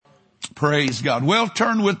Praise God. Well,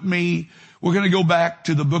 turn with me. We're going to go back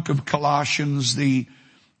to the book of Colossians, the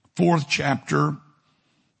 4th chapter,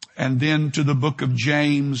 and then to the book of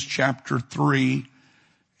James, chapter 3.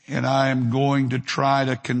 And I am going to try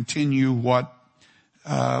to continue what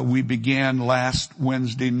we began last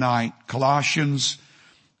Wednesday night. Colossians,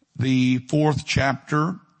 the 4th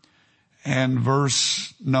chapter, and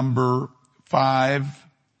verse number 5,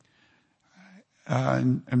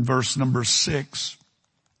 and verse number 6.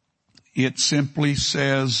 It simply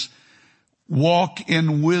says, walk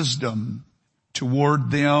in wisdom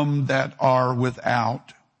toward them that are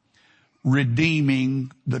without,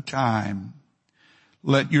 redeeming the time.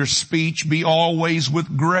 Let your speech be always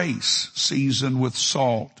with grace, seasoned with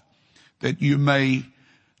salt, that you may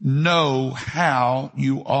know how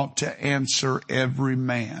you ought to answer every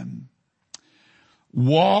man.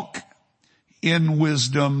 Walk in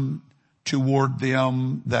wisdom toward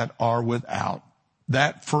them that are without.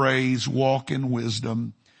 That phrase, walk in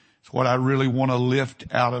wisdom, is what I really want to lift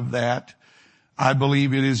out of that. I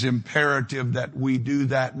believe it is imperative that we do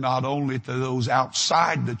that not only to those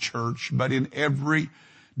outside the church, but in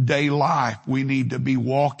everyday life. We need to be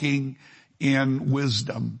walking in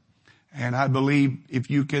wisdom. And I believe if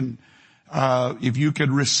you can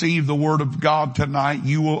receive the word of God tonight,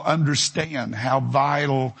 you will understand how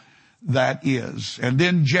vital that is. And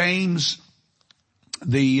then James,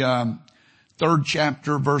 the 3rd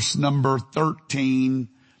chapter, verse number 13,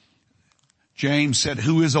 James said,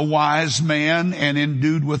 who is a wise man and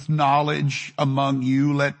endued with knowledge among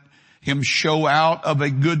you? Let him show out of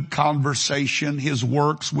a good conversation his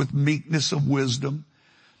works with meekness of wisdom.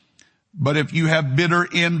 But if you have bitter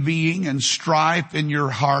envying and strife in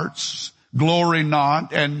your hearts, glory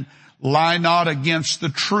not and lie not against the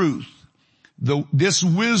truth. This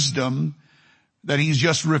wisdom that he's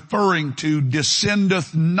just referring to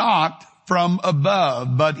descendeth not from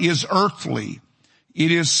above, but is earthly.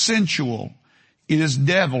 It is sensual. It is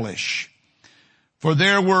devilish. For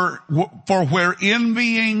where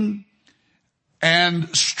envying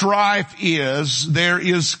and strife is, there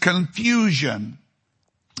is confusion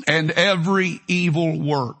and every evil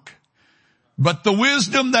work. But the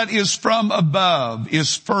wisdom that is from above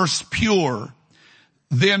is first pure,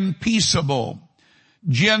 then peaceable,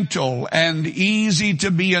 gentle, and easy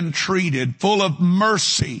to be entreated, full of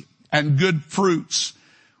mercy and good fruits,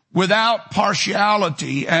 without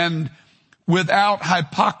partiality and without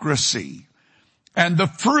hypocrisy. And the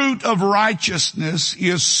fruit of righteousness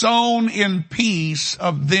is sown in peace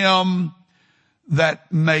of them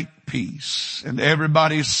that make peace. And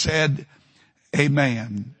everybody said,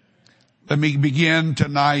 amen. Let me begin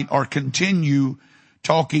tonight or continue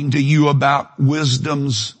talking to you about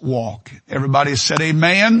wisdom's walk. Everybody said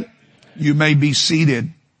amen. You may be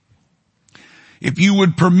seated. If you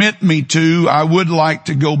would permit me to, I would like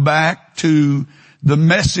to go back to the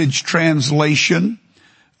Message translation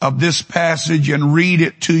of this passage and read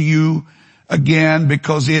it to you again,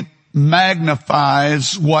 because it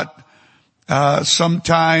magnifies what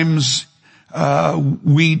sometimes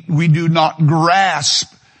we do not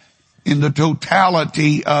grasp in the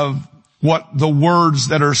totality of what the words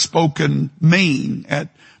that are spoken mean.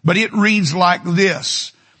 But it reads like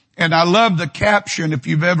this. And I love the caption. If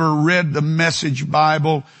you've ever read the Message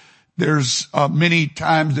Bible, there's many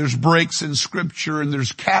times there's breaks in scripture and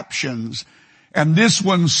there's captions. And this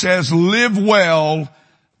one says, live well,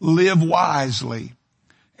 live wisely.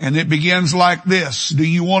 And it begins like this. Do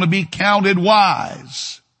you want to be counted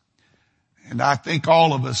wise? And I think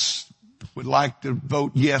all of us would like to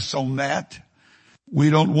vote yes on that.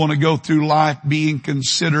 We don't want to go through life being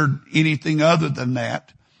considered anything other than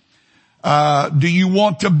that. Do you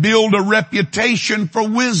want to build a reputation for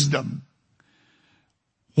wisdom?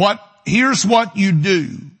 Here's what you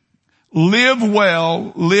do. Live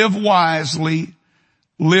well, live wisely,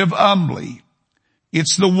 live humbly.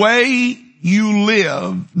 It's the way you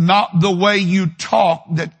live, not the way you talk,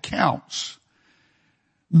 that counts.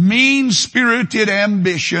 Mean-spirited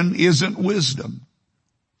ambition isn't wisdom.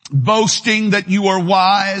 Boasting that you are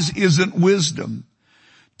wise isn't wisdom.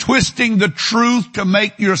 Twisting the truth to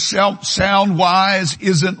make yourself sound wise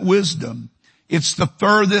isn't wisdom. It's the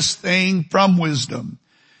furthest thing from wisdom.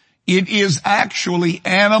 It is actually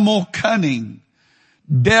animal cunning,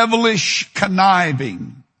 devilish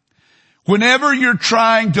conniving. Whenever you're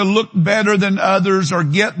trying to look better than others or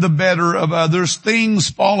get the better of others, things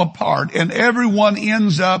fall apart and everyone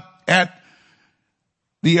ends up at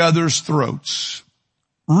the other's throats.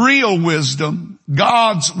 Real wisdom,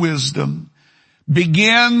 God's wisdom,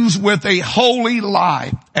 begins with a holy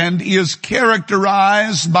life and is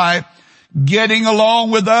characterized by getting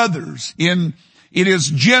along with others. It is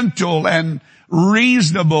gentle and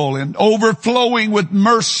reasonable and overflowing with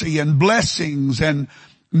mercy and blessings, and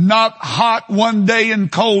not hot one day and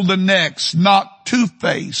cold the next, not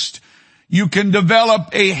two-faced. You can develop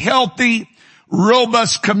a healthy,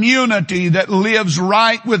 robust community that lives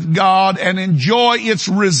right with God and enjoy its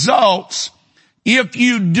results if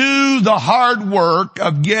you do the hard work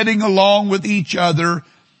of getting along with each other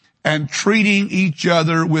and treating each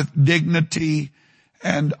other with dignity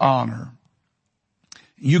and honor.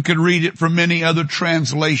 You can read it from many other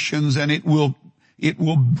translations, and it will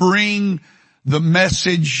bring the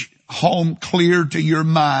message home clear to your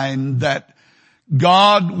mind that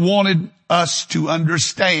God wanted us to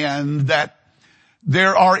understand that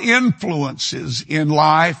there are influences in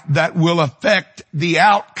life that will affect the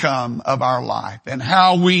outcome of our life, and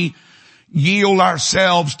how we yield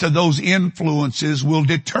ourselves to those influences will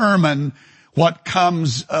determine what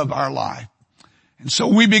comes of our life. And so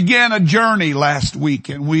we began a journey last week,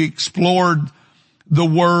 and we explored the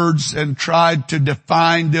words and tried to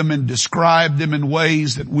define them and describe them in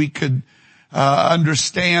ways that we could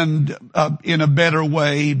understand in a better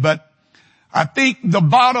way. But I think the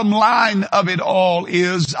bottom line of it all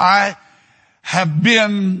is I have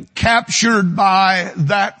been captured by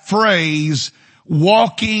that phrase,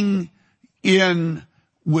 walking in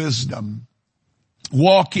wisdom.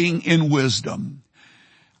 Walking in wisdom.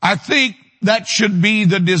 I think that should be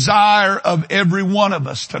the desire of every one of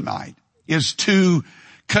us tonight, is to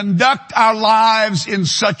conduct our lives in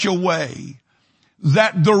such a way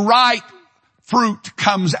that the right fruit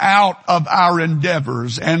comes out of our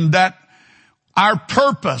endeavors, and that our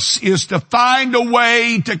purpose is to find a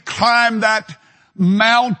way to climb that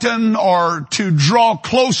mountain or to draw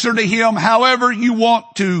closer to Him, however you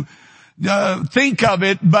want to think of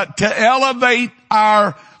it, but to elevate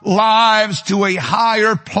our lives to a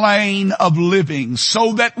higher plane of living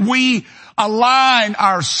so that we align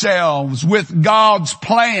ourselves with God's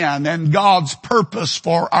plan and God's purpose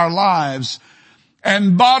for our lives.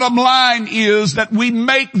 And bottom line is that we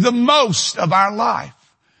make the most of our life.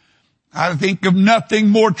 I think of nothing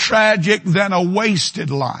more tragic than a wasted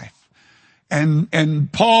life.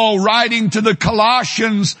 And Paul, writing to the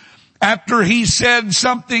Colossians, after he said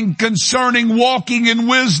something concerning walking in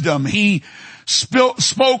wisdom, he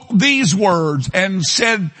spoke these words and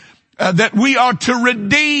said that we are to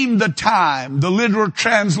redeem the time. The literal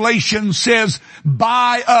translation says,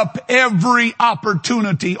 buy up every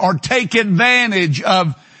opportunity, or take advantage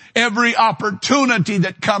of every opportunity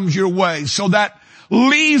that comes your way. So that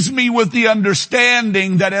leaves me with the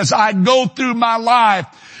understanding that as I go through my life,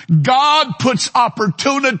 God puts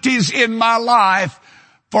opportunities in my life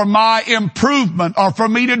for my improvement, or for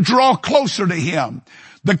me to draw closer to Him.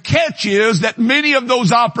 The catch is that many of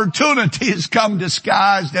those opportunities come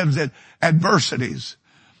disguised as adversities,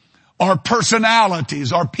 or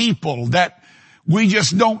personalities, or people that we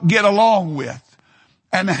just don't get along with.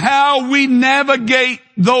 And how we navigate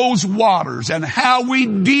those waters and how we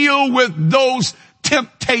deal with those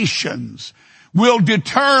temptations will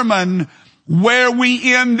determine where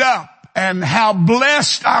we end up and how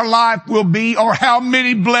blessed our life will be, or how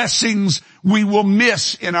many blessings we will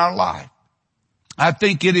miss in our life. I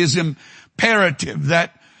think it is imperative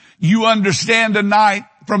that you understand tonight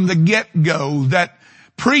from the get-go that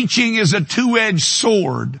preaching is a two-edged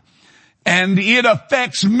sword, and it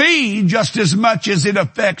affects me just as much as it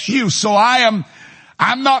affects you. So I'm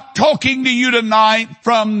not talking to you tonight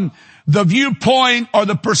from the viewpoint or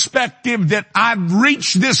the perspective that I've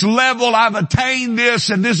reached this level, I've attained this,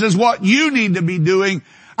 and this is what you need to be doing.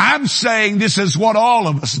 I'm saying this is what all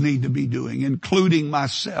of us need to be doing, including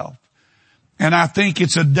myself. And I think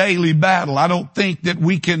it's a daily battle. I don't think that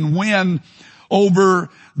we can win over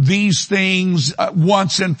these things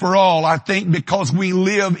once and for all. I think because we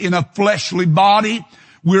live in a fleshly body,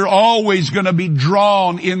 we're always going to be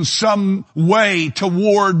drawn in some way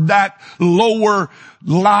toward that lower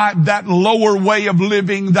life, that lower way of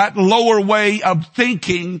living, that lower way of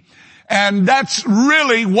thinking. And that's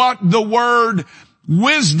really what the word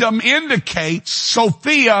wisdom indicates.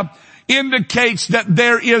 Sophia indicates that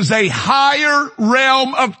there is a higher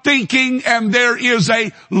realm of thinking and there is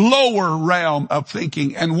a lower realm of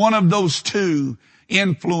thinking. And one of those two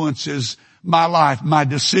influences my life, my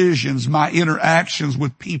decisions, my interactions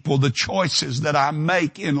with people, the choices that I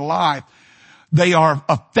make in life. They are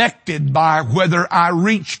affected by whether I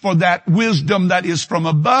reach for that wisdom that is from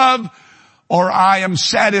above, or I am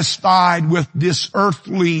satisfied with this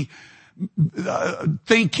earthly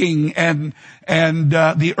thinking and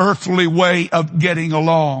the earthly way of getting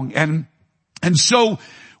along. And so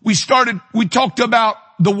we talked about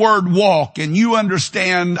the word walk, and you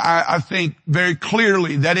understand, I think very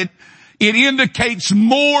clearly that it indicates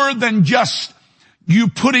more than just you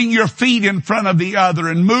putting your feet in front of the other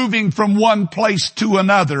and moving from one place to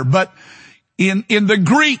another. But in the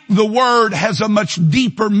Greek, the word has a much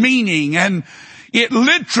deeper meaning, and it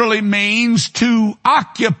literally means to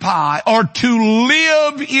occupy or to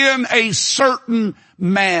live in a certain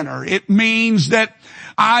manner. It means that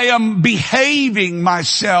I am behaving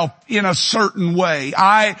myself in a certain way.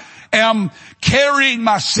 I am carrying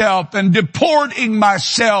myself and deporting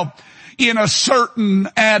myself in a certain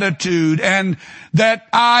attitude, and that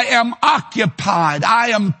I am occupied. I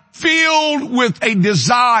am filled with a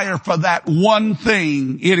desire for that one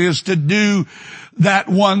thing. It is to do that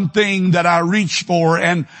one thing that I reach for,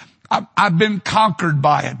 and I've been conquered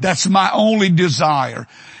by it. That's my only desire.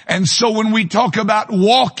 And so when we talk about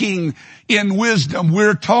walking in wisdom,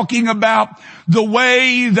 we're talking about the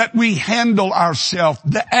way that we handle ourselves,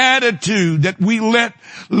 the attitude that we let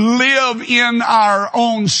live in our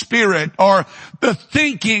own spirit, or the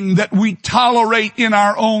thinking that we tolerate in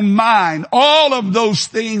our own mind. All of those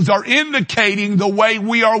things are indicating the way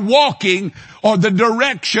we are walking or the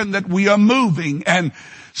direction that we are moving. And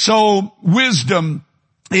so wisdom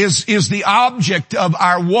is the object of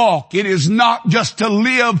our walk. It is not just to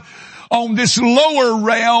live on this lower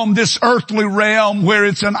realm, this earthly realm, where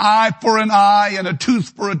it's an eye for an eye and a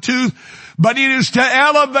tooth for a tooth, but it is to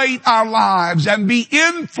elevate our lives and be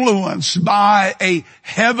influenced by a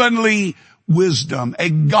heavenly wisdom, a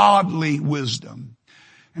godly wisdom.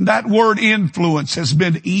 And that word influence has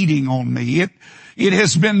been eating on me. It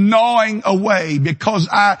has been gnawing away, because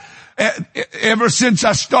ever since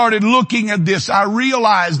I started looking at this, I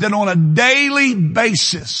realized that on a daily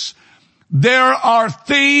basis, there are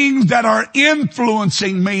things that are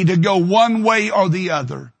influencing me to go one way or the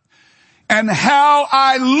other. And how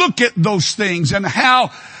I look at those things and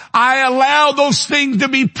how I allow those things to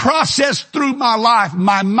be processed through my life,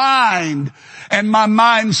 my mind and my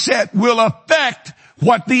mindset will affect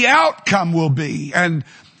what the outcome will be. And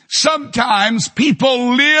sometimes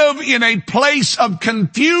people live in a place of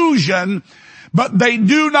confusion, but they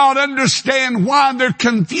do not understand why they're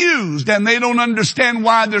confused, and they don't understand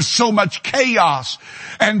why there's so much chaos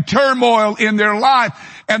and turmoil in their life.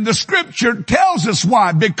 And the scripture tells us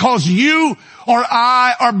why. Because you or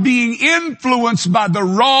I are being influenced by the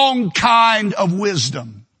wrong kind of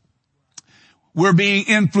wisdom. We're being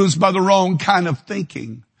influenced by the wrong kind of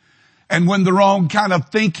thinking. And when the wrong kind of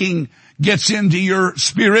thinking gets into your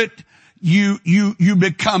spirit, you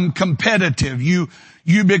become competitive. You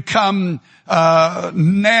become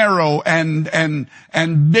narrow and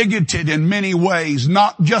bigoted in many ways,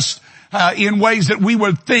 not just in ways that we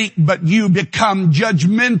would think, but you become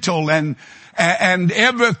judgmental, and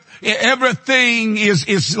everything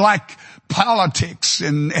is like politics.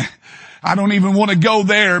 And I don't even want to go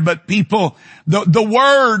there, but people, the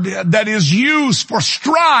word that is used for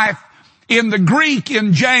strife in the Greek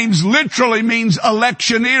in James literally means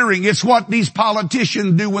electioneering. It's what these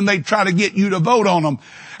politicians do when they try to get you to vote on them.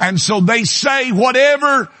 And so they say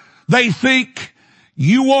whatever they think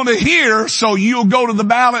you want to hear, so you'll go to the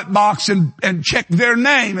ballot box and check their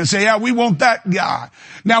name and say, yeah, we want that guy.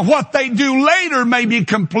 Now what they do later may be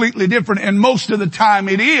completely different, and most of the time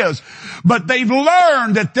it is. But they've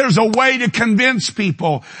learned that there's a way to convince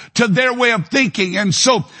people to their way of thinking. And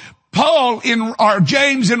so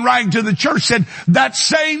James in writing to the church said that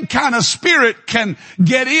same kind of spirit can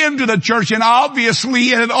get into the church, and obviously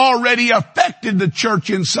it had already affected the church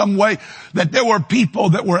in some way, that there were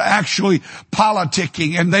people that were actually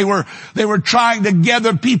politicking, and they were trying to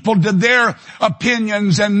gather people to their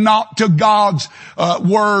opinions and not to God's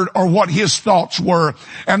word or what his thoughts were.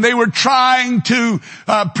 And they were trying to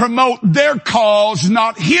promote their cause,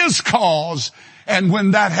 not his cause. And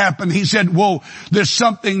when that happened, he said, well, there's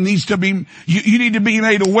something needs to be, you need to be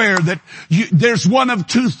made aware that there's one of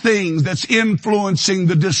two things that's influencing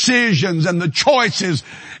the decisions and the choices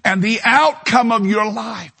and the outcome of your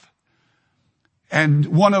life. And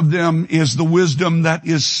one of them is the wisdom that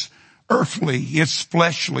is earthly. It's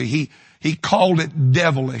fleshly. He called it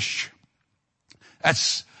devilish.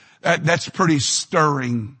 That's pretty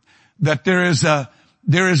stirring, that there is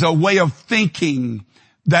a way of thinking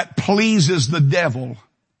that pleases the devil,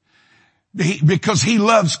 because he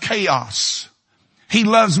loves chaos. He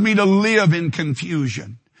loves me to live in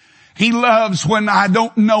confusion. He loves when I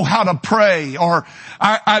don't know how to pray, or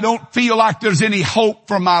I don't feel like there's any hope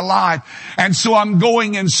for my life, and so I'm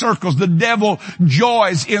going in circles. The devil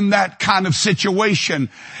joys in that kind of situation.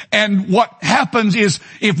 And what happens is,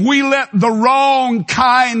 if we let the wrong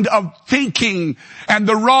kind of thinking and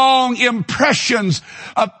the wrong impressions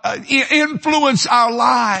influence our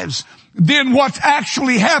lives, then what's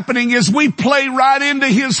actually happening is we play right into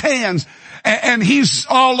his hands. And he's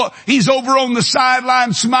over on the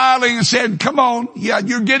sideline smiling and said, come on. Yeah,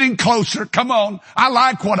 you're getting closer. Come on. I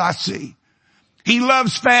like what I see. He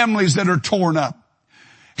loves families that are torn up.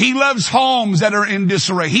 He loves homes that are in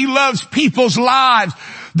disarray. He loves people's lives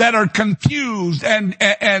that are confused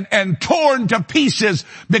and torn to pieces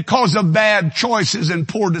because of bad choices and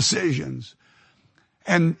poor decisions.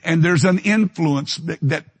 And there's an influence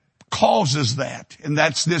that causes that. And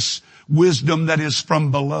that's this wisdom that is from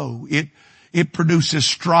below. It produces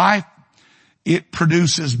strife. It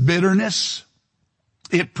produces bitterness.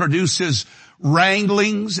 It produces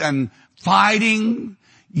wranglings and fighting.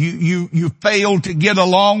 You fail to get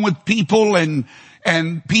along with people and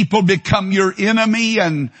people become your enemy,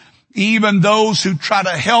 and even those who try to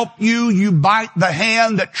help you bite the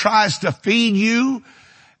hand that tries to feed you.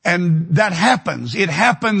 And that happens. It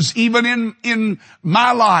happens even in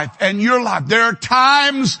my life and your life. There are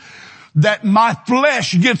times that my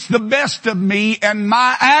flesh gets the best of me and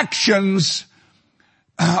my actions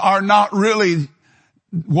are not really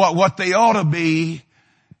what they ought to be.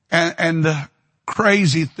 And the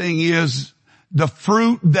crazy thing is, the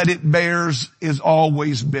fruit that it bears is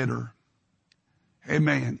always bitter.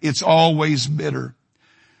 Amen. It's always bitter.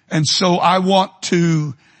 And so I want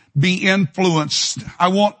to be influenced. I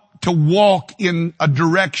want to walk in a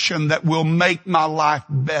direction that will make my life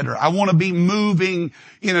better. I want to be moving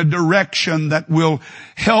in a direction that will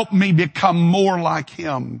help me become more like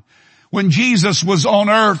Him. When Jesus was on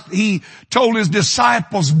earth, He told His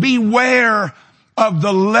disciples, beware of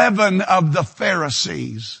the leaven of the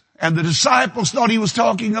Pharisees. And the disciples thought He was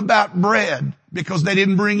talking about bread because they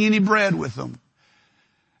didn't bring any bread with them.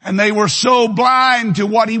 And they were so blind to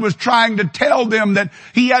what He was trying to tell them that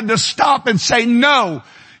He had to stop and say, no,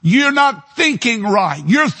 you're not thinking right.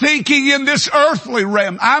 You're thinking in this earthly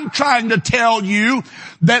realm. I'm trying to tell you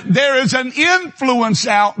that there is an influence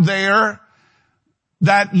out there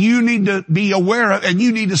that you need to be aware of and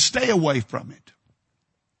you need to stay away from it.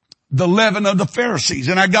 The leaven of the Pharisees.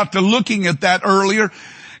 And I got to looking at that earlier,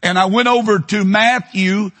 and I went over to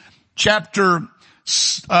Matthew chapter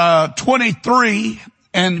 23.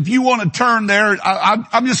 And if you want to turn there, I'm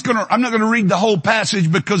not going to read the whole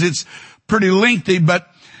passage because it's pretty lengthy, but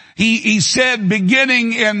he said,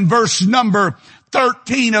 beginning in verse number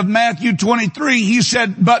 13 of Matthew 23, He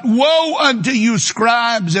said, but woe unto you,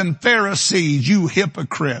 scribes and Pharisees, you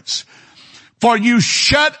hypocrites, for you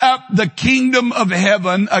shut up the kingdom of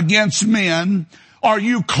heaven against men, or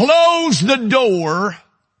you close the door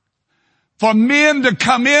for men to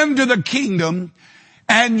come into the kingdom,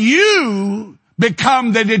 and you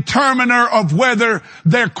become the determiner of whether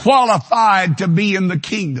they're qualified to be in the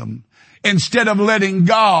kingdom, instead of letting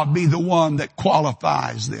God be the one that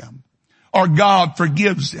qualifies them, or God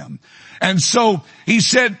forgives them. And so He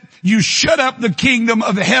said, you shut up the kingdom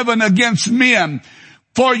of heaven against men,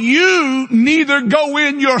 for you neither go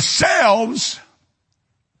in yourselves,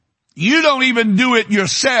 you don't even do it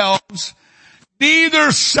yourselves,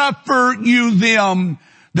 neither suffer you them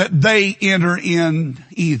that they enter in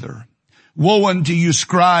either. Woe unto you,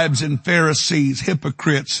 scribes and Pharisees,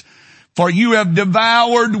 hypocrites, for you have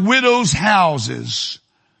devoured widows' houses.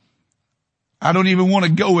 I don't even want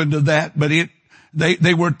to go into that, but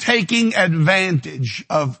they were taking advantage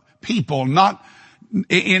of people, not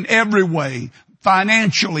in every way.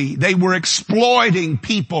 Financially, they were exploiting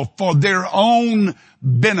people for their own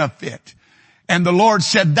benefit. And the Lord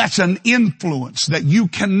said that's an influence that you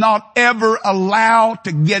cannot ever allow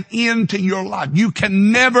to get into your life. You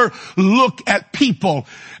can never look at people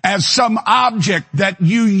as some object that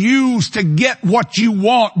you use to get what you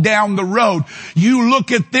want down the road. You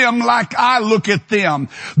look at them like I look at them.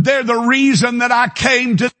 They're the reason that I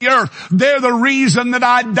came to the earth. They're the reason that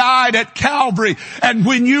I died at Calvary. And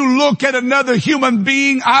when you look at another human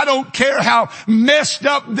being, I don't care how messed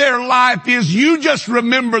up their life is, you just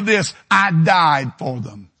remember this: I died for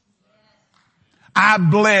them. I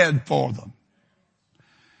bled for them.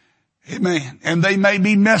 Amen. And they may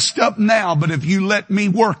be messed up now, but if you let me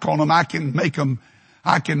work on them, I can make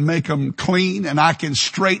them clean, and I can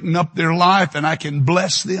straighten up their life, and I can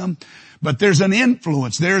bless them. But there's an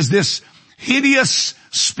influence. There's this hideous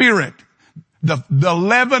spirit, the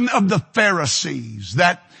leaven of the Pharisees,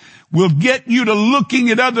 that will get you to looking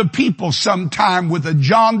at other people sometime with a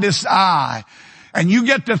jaundiced eye. And you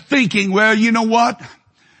get to thinking, well, you know what?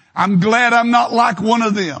 I'm glad I'm not like one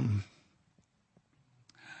of them.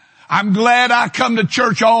 I'm glad I come to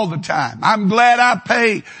church all the time. I'm glad I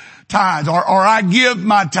pay tithes, or I give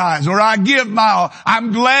my tithes, or I give my,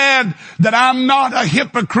 I'm glad that I'm not a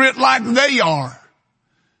hypocrite like they are.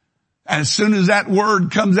 And as soon as that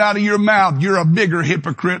word comes out of your mouth, you're a bigger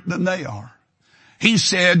hypocrite than they are. He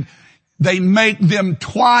said, they make them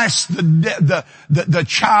twice the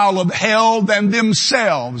child of hell than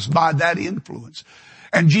themselves by that influence.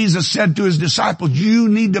 And Jesus said to his disciples, you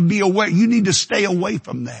need to be aware. You need to stay away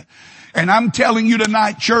from that. And I'm telling you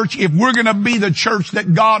tonight, church, if we're going to be the church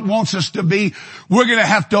that God wants us to be, we're going to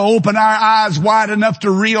have to open our eyes wide enough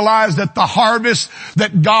to realize that the harvest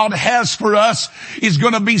that God has for us is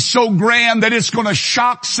going to be so grand that it's going to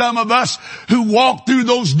shock some of us who walk through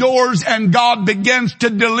those doors and God begins to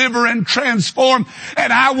deliver and transform.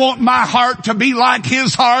 And I want my heart to be like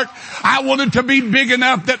his heart. I want it to be big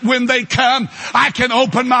enough that when they come, I can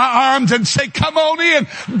open my arms and say, come on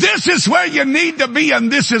in. This is where you need to be,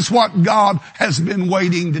 and this is what God has been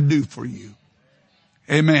waiting to do for you.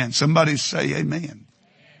 Amen. Somebody say amen.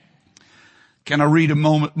 Can I read a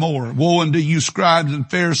moment more? Woe unto you, scribes and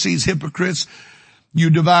Pharisees, hypocrites! You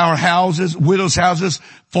devour houses, widows' houses,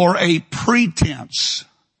 for a pretense.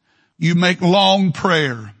 You make long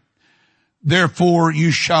prayer. Therefore you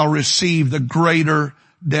shall receive the greater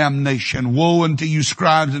damnation. Woe unto you,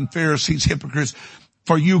 scribes and Pharisees, hypocrites!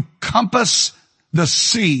 For you compass the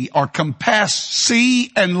sea, or compass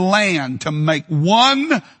sea and land to make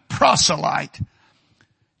one proselyte.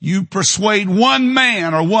 You persuade one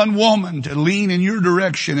man or one woman to lean in your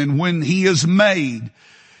direction, and when he is made,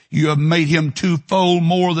 you have made him twofold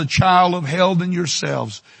more the child of hell than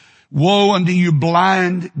yourselves. Woe unto you,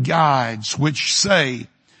 blind guides, which say,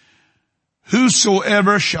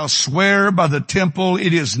 whosoever shall swear by the temple,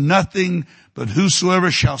 it is nothing, but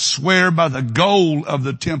whosoever shall swear by the gold of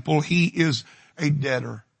the temple, he is a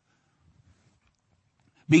debtor.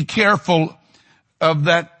 Be careful of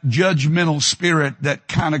that judgmental spirit that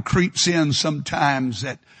kind of creeps in sometimes,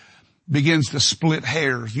 that begins to split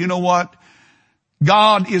hairs. You know what?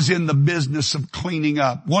 God is in the business of cleaning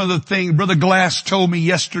up. One of the things, Brother Glass told me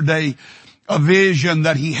yesterday, a vision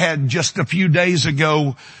that he had just a few days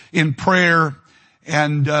ago in prayer,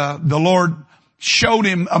 and the Lord showed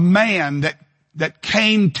him a man that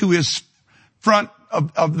came to his front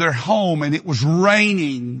of their home, and it was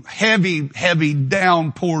raining, heavy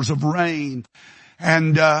downpours of rain.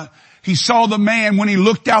 And he saw the man. When he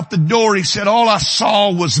looked out the door, he said, all I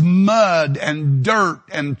saw was mud and dirt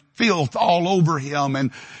and filth all over him,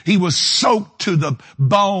 and he was soaked to the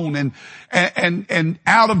bone. And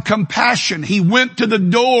out of compassion, he went to the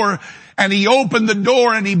door, and he opened the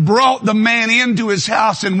door, and he brought the man into his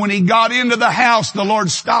house. And when he got into the house, the Lord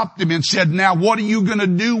stopped him and said, now what are you going to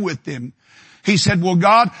do with him? He said, well,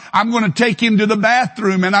 God, I'm going to take him to the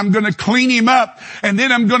bathroom, and I'm going to clean him up, and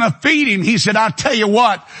then I'm going to feed him. He said, I'll tell you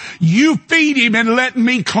what, you feed him and let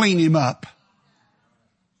me clean him up.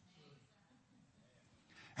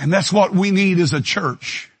 And that's what we need as a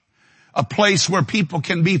church. A place where people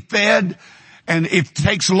can be fed. And if it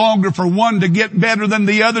takes longer for one to get better than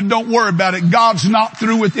the other, don't worry about it. God's not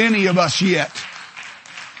through with any of us yet.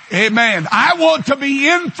 Amen. I want to be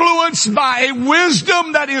influenced by a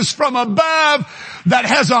wisdom that is from above, that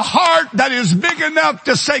has a heart that is big enough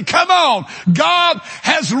to say, come on, God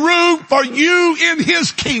has room for you in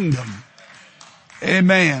his kingdom.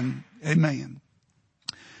 Amen. Amen.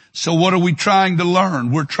 So what are we trying to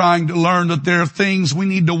learn? We're trying to learn that there are things we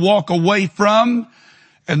need to walk away from,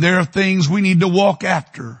 and there are things we need to walk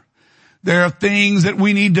after. There are things that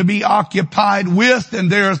we need to be occupied with,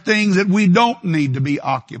 and there are things that we don't need to be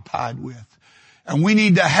occupied with. And we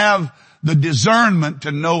need to have the discernment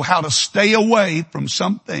to know how to stay away from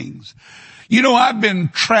some things. You know, I've been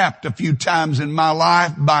trapped a few times in my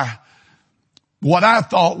life by what I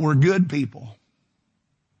thought were good people.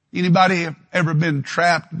 Anybody ever been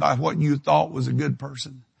trapped by what you thought was a good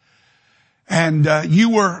person? And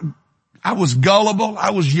I was gullible.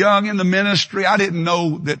 I was young in the ministry. I didn't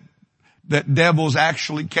know that devils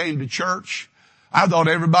actually came to church. I thought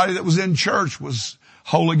everybody that was in church was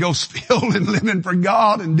Holy Ghost filled and living for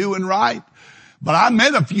God and doing right. But I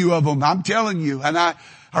met a few of them, I'm telling you. And I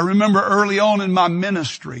remember early on in my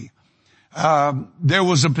ministry, there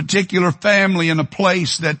was a particular family in a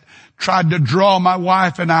place that tried to draw my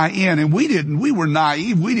wife and I in, and we were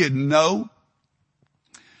naive. We didn't know.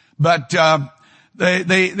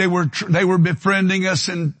 They were befriending us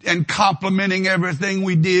and complimenting everything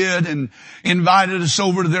we did and invited us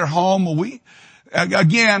over to their home. Well,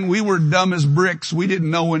 we were dumb as bricks. We didn't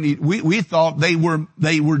know we thought they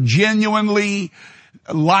were genuinely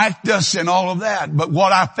liked us and all of that. But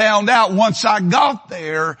what I found out once I got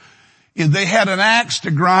there is they had an axe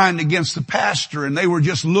to grind against the pastor, and they were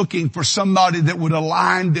just looking for somebody that would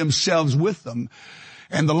align themselves with them.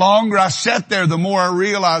 And the longer I sat there, the more I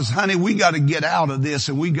realized, honey, we got to get out of this,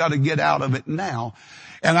 and we got to get out of it now.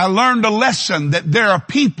 And I learned a lesson that there are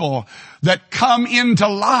people that come into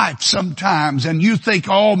life sometimes, and you think,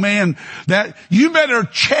 oh man, that you better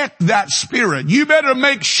check that spirit. You better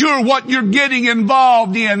make sure what you're getting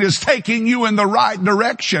involved in is taking you in the right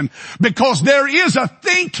direction, because there is a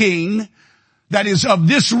thinking that is of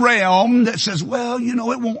this realm that says, well, you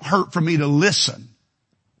know, it won't hurt for me to listen.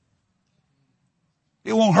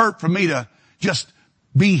 It won't hurt for me to just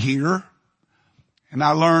be here. And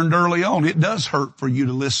I learned early on, it does hurt for you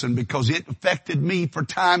to listen, because it affected me for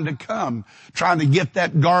time to come, trying to get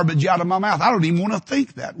that garbage out of my mouth. I don't even want to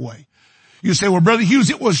think that way. You say, well, Brother Hughes,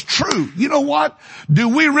 it was true. You know what? Do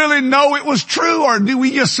we really know it was true, or do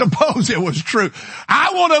we just suppose it was true?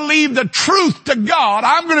 I want to leave the truth to God.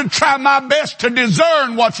 I'm going to try my best to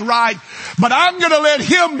discern what's right, but I'm going to let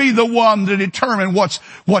Him be the one to determine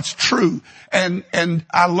what's true. And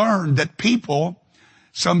I learned that people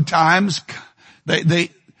sometimes they're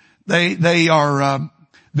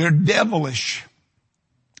devilish.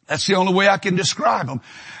 That's the only way I can describe them.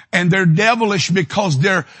 And they're devilish because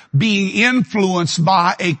they're being influenced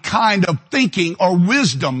by a kind of thinking or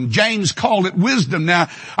wisdom. James called it wisdom. Now,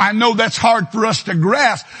 I know that's hard for us to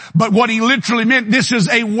grasp, but what he literally meant, this is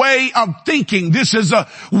a way of thinking. This is a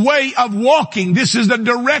way of walking. This is the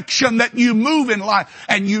direction that you move in life.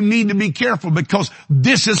 And you need to be careful, because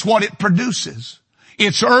this is what it produces.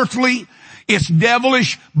 It's earthly. It's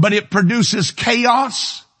devilish, but it produces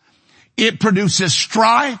chaos. It produces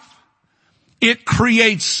strife. It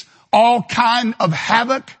creates all kind of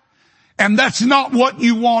havoc. And that's not what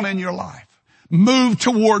you want in your life. Move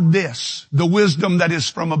toward this, the wisdom that is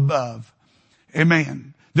from above.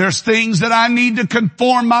 Amen. There's things that I need to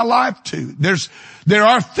conform my life to. There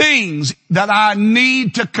are things that I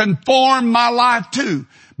need to conform my life to,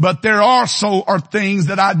 but there also are things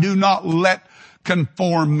that I do not let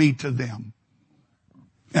conform me to them.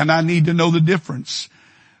 And I need to know the difference.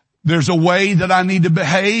 There's a way that I need to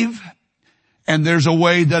behave, and there's a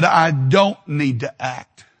way that I don't need to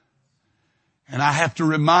act. And I have to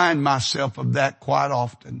remind myself of that quite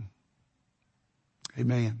often.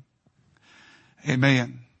 Amen.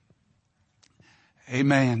 Amen.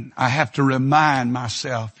 Amen. I have to remind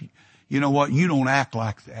myself, you know what? You don't act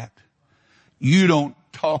like that. You don't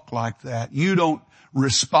talk like that. You don't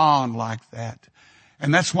respond like that.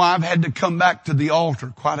 And that's why I've had to come back to the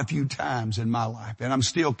altar quite a few times in my life. And I'm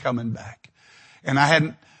still coming back. And I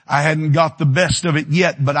hadn't got the best of it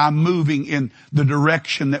yet, but I'm moving in the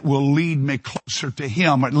direction that will lead me closer to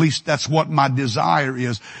Him. Or at least that's what my desire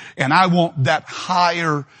is. And I want that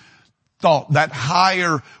higher thought, that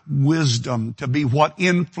higher wisdom to be what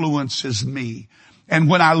influences me. And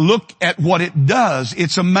when I look at what it does,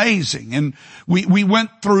 it's amazing. And we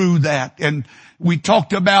went through that, and we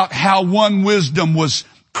talked about how one wisdom was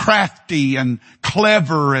crafty and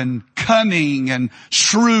clever and cunning and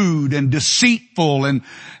shrewd and deceitful and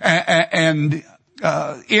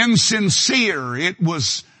insincere. It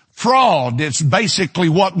was fraud. It's basically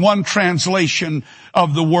what one translation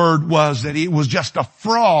of the word was, that it was just a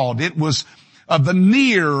fraud. It was a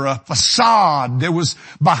veneer, a facade. There was,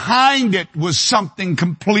 behind it was something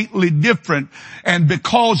completely different. And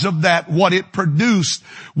because of that, what it produced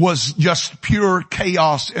was just pure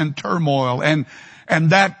chaos and turmoil. And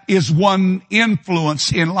that is one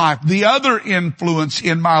influence in life. The other influence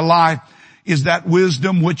in my life is that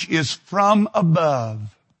wisdom which is from above.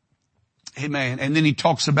 Amen. And then he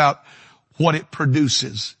talks about what it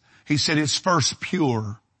produces. He said it's first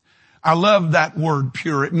pure. I love that word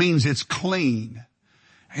pure. It means it's clean.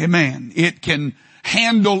 Amen. It can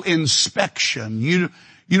handle inspection. You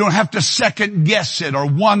don't have to second guess it or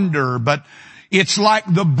wonder, but it's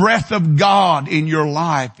like the breath of God in your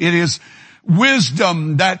life. It is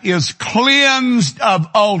wisdom that is cleansed of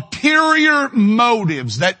ulterior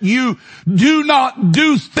motives, that you do not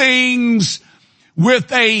do things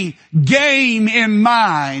with a game in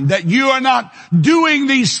mind, that you are not doing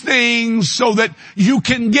these things so that you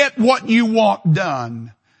can get what you want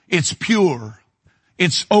done. It's pure.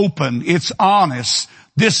 It's open. It's honest.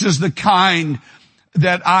 This is the kind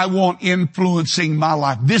that I want influencing my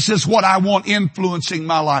life. This is what I want influencing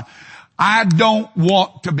my life. I don't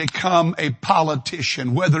want to become a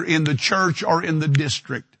politician, whether in the church or in the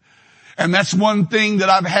district. And that's one thing that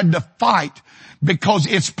I've had to fight, because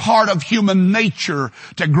it's part of human nature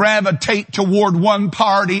to gravitate toward one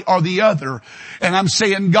party or the other. And I'm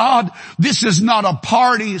saying, God, this is not a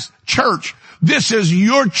party's church. This is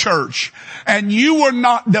your church. And you are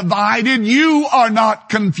not divided. You are not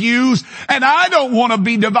confused. And I don't want to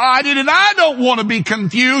be divided, and I don't want to be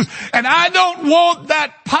confused. And I don't want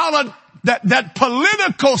that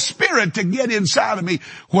political spirit to get inside of me,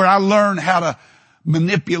 where I learn how to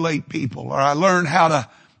manipulate people, or I learn how to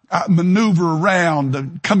maneuver around to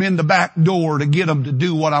come in the back door to get them to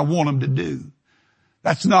do what I want them to do.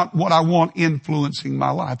 That's not what I want influencing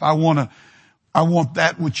my life. I want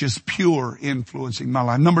that which is pure influencing my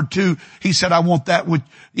life. Number 2, he said, I want that which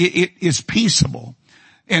it is peaceable.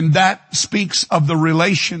 And that speaks of the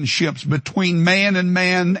relationships between man and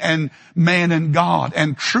man and God.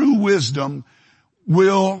 And true wisdom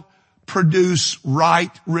will produce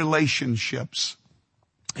right relationships.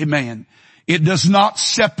 Amen. It does not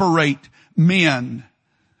separate men,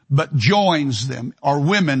 but joins them, or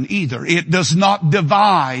women either. It does not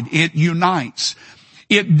divide, it unites.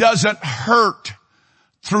 It doesn't hurt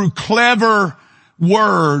through clever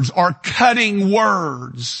words or cutting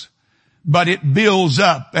words, but it builds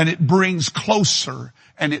up and it brings closer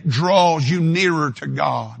and it draws you nearer to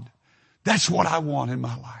God. That's what I want in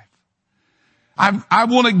my life. I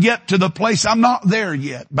want to get to the place, I'm not there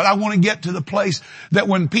yet, but I want to get to the place that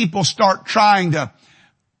when people start trying to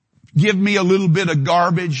give me a little bit of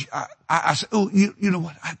garbage, I say, oh, you know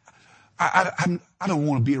what? I don't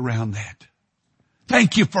want to be around that.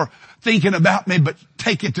 Thank you for thinking about me, but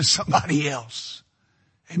take it to somebody else.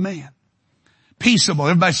 Amen. Peaceable.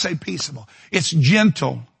 Everybody say peaceable. It's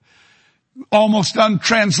gentle. Almost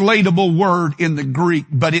untranslatable word in the Greek,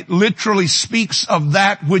 but it literally speaks of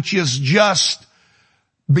that which is just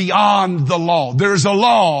beyond the law. There's a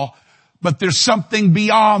law, but there's something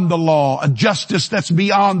beyond the law, a justice that's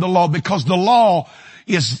beyond the law, because the law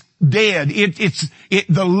is dead.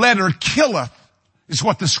 The letter killeth, is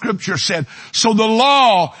what the scripture said. So the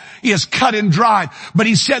law is cut and dried. But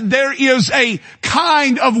he said there is a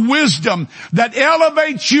kind of wisdom that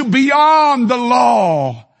elevates you beyond the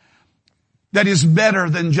law that is better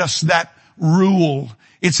than just that rule.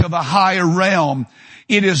 It's of a higher realm.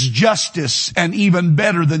 It is justice, and even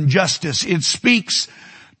better than justice. It speaks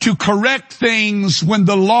to correct things when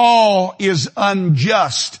the law is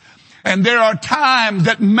unjust. And there are times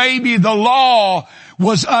that maybe the law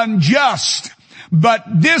was unjust, but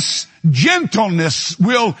this gentleness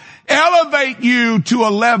will elevate you to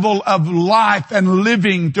a level of life and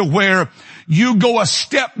living to where you go a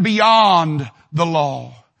step beyond the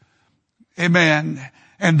law. Amen.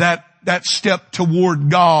 And that step toward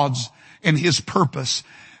God's and His purpose.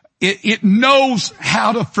 It knows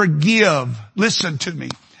how to forgive. Listen to me.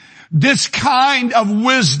 This kind of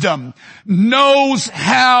wisdom knows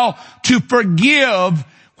how to forgive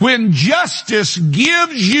when justice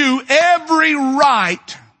gives you every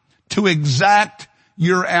right to exact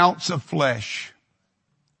your ounce of flesh.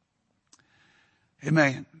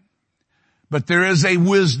 Amen. But there is a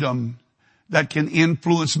wisdom that can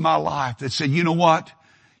influence my life that said, you know what?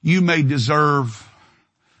 You may deserve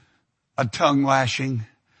a tongue lashing,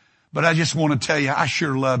 but I just want to tell you, I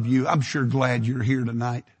sure love you. I'm sure glad you're here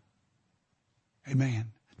tonight.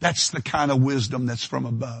 Amen. That's the kind of wisdom that's from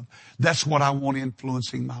above. That's what I want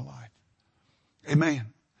influencing my life. Amen.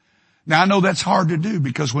 Now I know that's hard to do,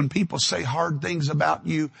 because when people say hard things about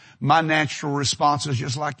you, my natural response is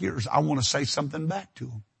just like yours. I want to say something back to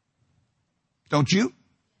them. Don't you?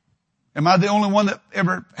 Am I the only one that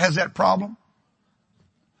ever has that problem?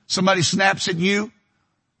 Somebody snaps at you.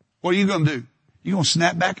 What are you going to do? You're going to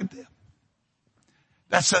snap back at them.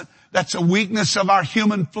 That's a weakness of our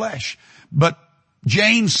human flesh. But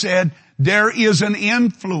James said there is an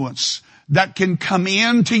influence that can come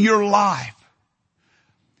into your life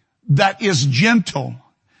that is gentle.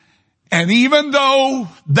 And even though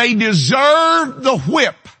they deserve the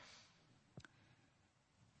whip,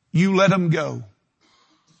 you let them go.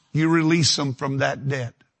 You release them from that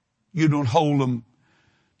debt. You don't hold them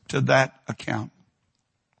to that account.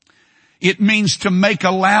 It means to make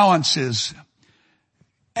allowances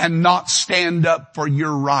and not stand up for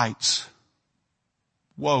your rights.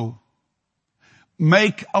 Whoa.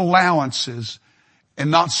 Make allowances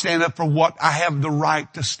and not stand up for what I have the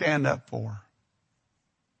right to stand up for.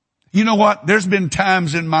 You know what? There's been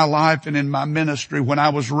times in my life and in my ministry when I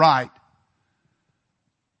was right,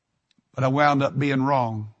 but I wound up being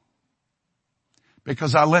wrong,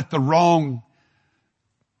 because I let the wrong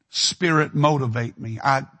spirit motivate me.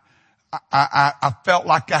 I felt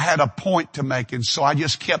like I had a point to make, and so I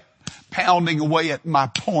just kept pounding away at my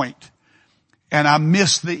point. And I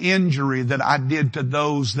missed the injury that I did to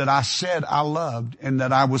those that I said I loved and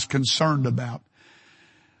that I was concerned about.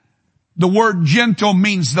 The word gentle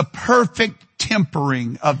means the perfect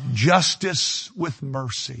tempering of justice with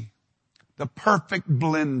mercy. The perfect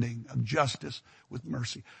blending of justice with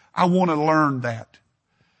mercy. I want to learn that.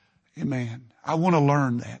 Amen. I want to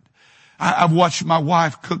learn that. I've watched my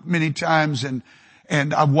wife cook many times, and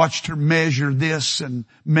I've watched her measure this and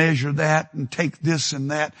measure that and take this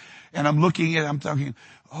and that. And I'm looking at it, I'm thinking,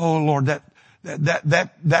 oh Lord,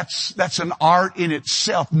 That's an art in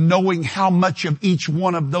itself, knowing how much of each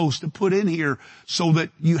one of those to put in here so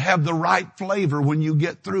that you have the right flavor when you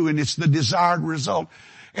get through, and it's the desired result.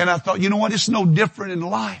 And I thought, you know what? It's no different in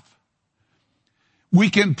life. We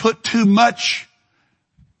can put too much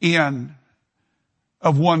in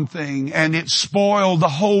of one thing and it spoil the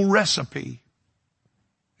whole recipe.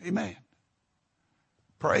 Amen.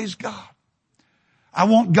 Praise God. I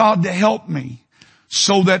want God to help me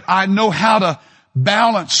so that I know how to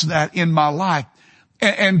balance that in my life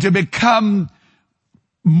and to become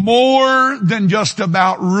more than just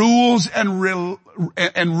about rules and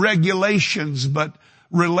regulations, but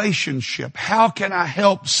relationship. How can I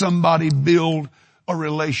help somebody build a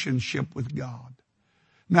relationship with God?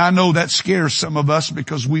 Now I know that scares some of us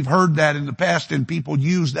because we've heard that in the past and people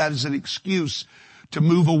use that as an excuse to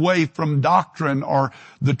move away from doctrine or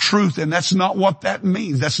the truth, and that's not what that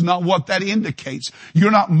means. That's not what that indicates.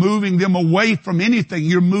 You're not moving them away from anything.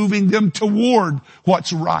 You're moving them toward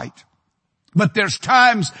what's right. But there's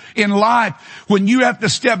times in life when you have to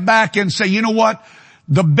step back and say, you know what?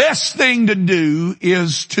 The best thing to do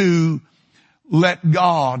is to let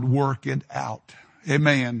God work it out.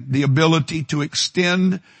 Amen. The ability to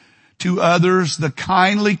extend to others the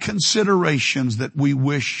kindly considerations that we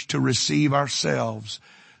wish to receive ourselves.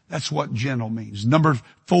 That's what gentle means. Number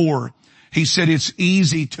 4, he said it's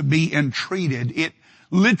easy to be entreated. It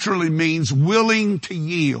literally means willing to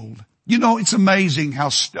yield. You know, it's amazing how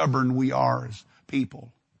stubborn we are as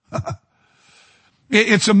people.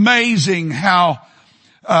 It's amazing how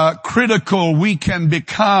critical we can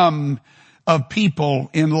become of people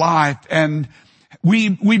in life, and we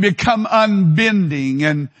become unbending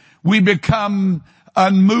and we become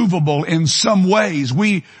unmovable in some ways.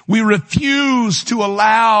 We refuse to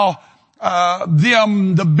allow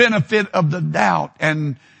them the benefit of the doubt,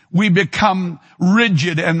 and we become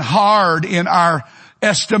rigid and hard in our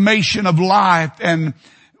estimation of life, and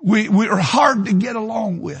we are hard to get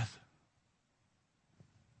along with.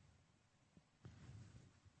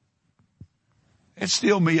 It's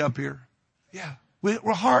still me up here. Yeah,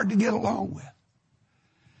 we're hard to get along with.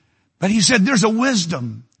 But he said there's a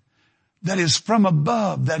wisdom that is from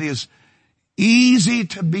above, that is easy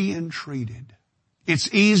to be entreated.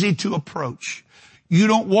 It's easy to approach. You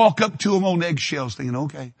don't walk up to them on eggshells thinking,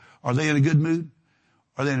 okay, are they in a good mood?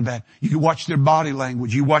 Are they in a bad? You can watch their body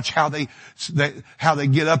language. You watch how they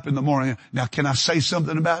get up in the morning. Now, can I say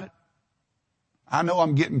something about it? I know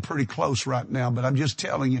I'm getting pretty close right now, but I'm just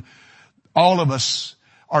telling you, all of us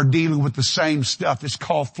are dealing with the same stuff. It's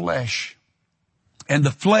called flesh. And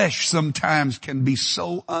the flesh sometimes can be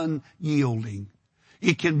so unyielding.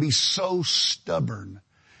 It can be so stubborn.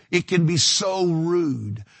 It can be so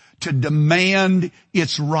rude to demand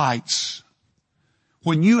its rights.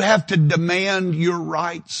 When you have to demand your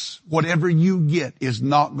rights, whatever you get is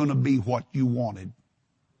not going to be what you wanted.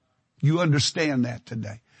 You understand that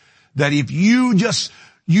today. That if you just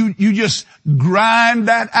grind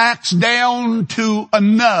that axe down to a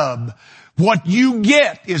nub, what you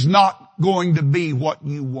get is not going to be what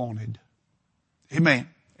you wanted. Amen.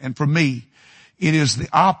 And for me, it is the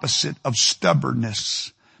opposite of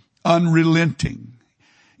stubbornness, unrelenting.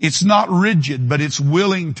 It's not rigid, but it's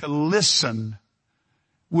willing to listen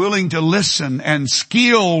and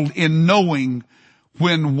skilled in knowing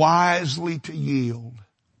when wisely to yield.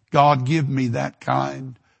 God, give me that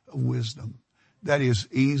kind of wisdom that is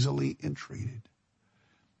easily entreated.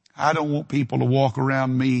 I don't want people to walk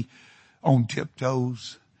around me on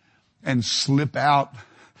tiptoes and slip out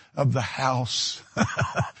of the house.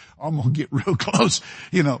 I'm going to get real close.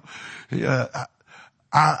 You know,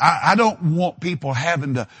 I don't want people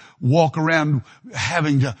having to walk around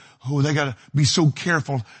they gotta be so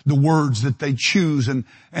careful the words that they choose and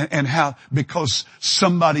how, because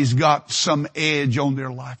somebody's got some edge on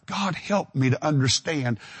their life. God help me to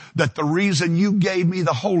understand that the reason you gave me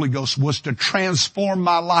the Holy Ghost was to transform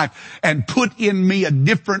my life and put in me a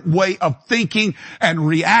different way of thinking and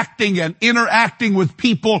reacting and interacting with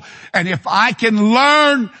people. And if I can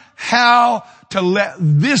learn how to let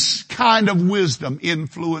this kind of wisdom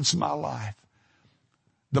influence my life,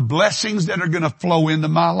 the blessings that are going to flow into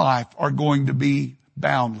my life are going to be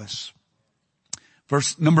boundless.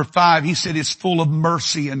 Verse number 5, he said it's full of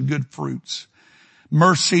mercy and good fruits.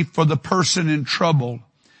 Mercy for the person in trouble,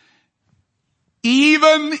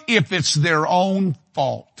 even if it's their own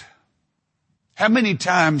fault. How many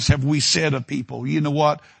times have we said of people, you know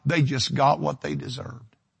what, they just got what they deserved?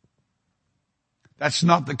 That's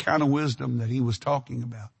not the kind of wisdom that he was talking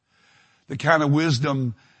about. The kind of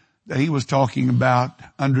wisdom that he was talking about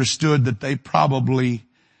understood that they probably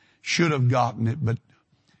should have gotten it, but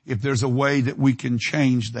if there's a way that we can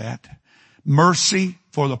change that. Mercy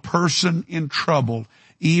for the person in trouble,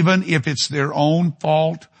 even if it's their own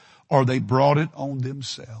fault or they brought it on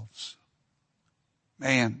themselves.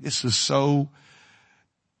 Man, this is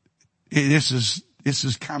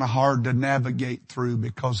kind of hard to navigate through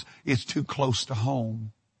because it's too close to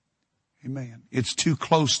home. Amen. It's too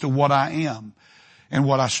close to what I am and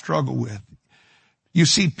what I struggle with. You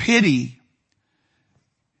see, pity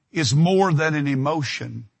is more than an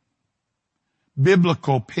emotion.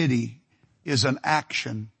 Biblical pity is an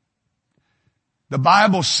action. The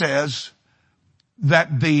Bible says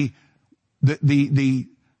that the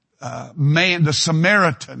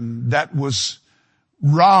Samaritan that was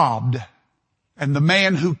robbed, and the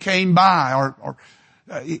man who came by,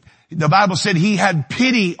 the Bible said he had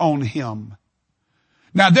pity on him.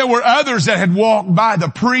 Now there were others that had walked by, the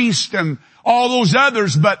priest and all those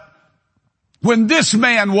others, but when this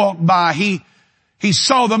man walked by, he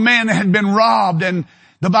saw the man that had been robbed, and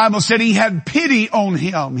the Bible said he had pity on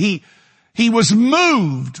him. He was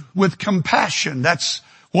moved with compassion. That's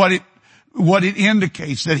what it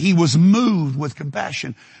indicates, that he was moved with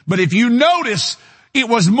compassion. But if you notice, it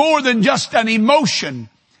was more than just an emotion.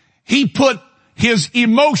 He put his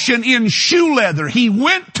emotion in shoe leather. He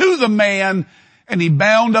went to the man and he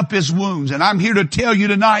bound up his wounds. And I'm here to tell you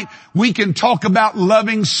tonight, we can talk about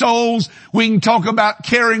loving souls. We can talk about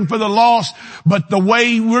caring for the lost. But the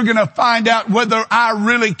way we're going to find out whether I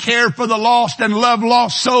really care for the lost and love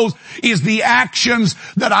lost souls is the actions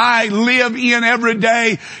that I live in every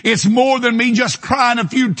day. It's more than me just crying a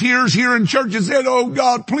few tears here in church and saying, oh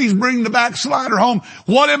God, please bring the backslider home.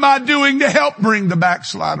 What am I doing to help bring the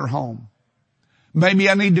backslider home? Maybe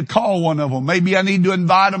I need to call one of them. Maybe I need to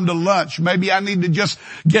invite them to lunch. Maybe I need to just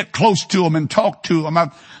get close to them and talk to them.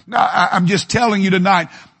 I'm just telling you tonight,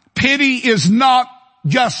 pity is not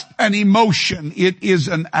just an emotion. It is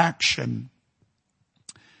an action.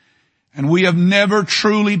 And we have never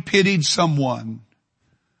truly pitied someone.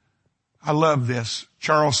 I love this.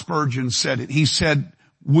 Charles Spurgeon said it. He said,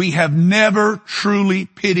 we have never truly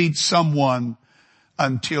pitied someone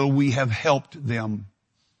until we have helped them.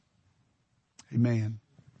 Amen.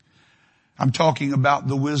 I'm talking about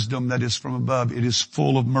the wisdom that is from above. It is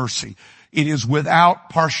full of mercy. It is without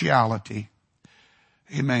partiality.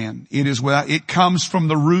 Amen. It comes from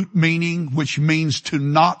the root meaning, which means to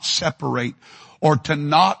not separate or to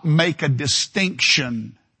not make a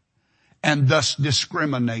distinction and thus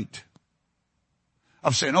discriminate.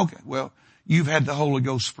 I'm saying, okay, well, you've had the Holy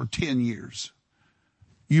Ghost for 10 years.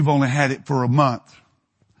 You've only had it for a month.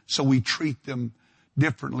 So we treat them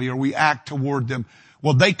differently, or we act toward them.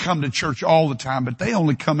 Well, they come to church all the time, but they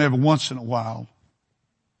only come every once in a while.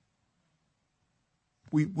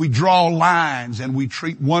 We draw lines and we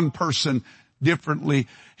treat one person differently.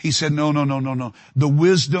 He said, no. The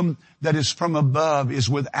wisdom that is from above is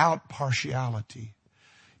without partiality.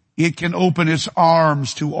 It can open its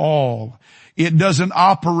arms to all. It doesn't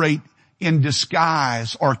operate in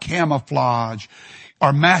disguise or camouflage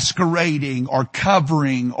or masquerading or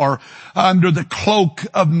covering or under the cloak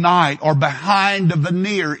of night or behind a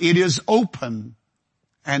veneer. It is open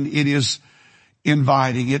and it is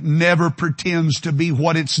inviting. It never pretends to be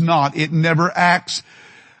what it's not. It never acts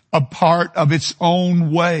a part of its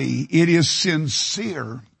own way. It is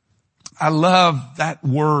sincere. I love that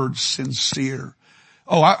word, sincere.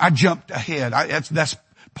 Oh, I jumped ahead. That's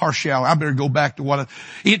partiality. I better go back to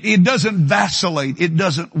it doesn't vacillate. It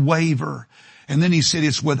doesn't waver. And then he said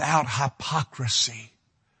it's without hypocrisy.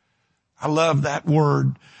 I love that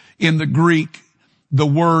word. In the Greek, the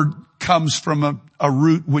word comes from a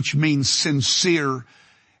root which means sincere.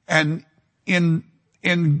 And in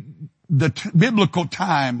the biblical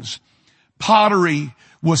times, pottery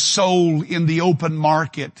was sold in the open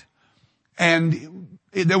market. And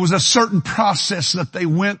there was a certain process that they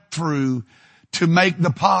went through to make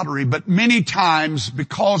the pottery. But many times,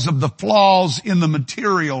 because of the flaws in the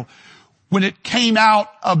material, when it came out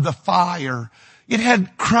of the fire, it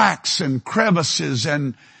had cracks and crevices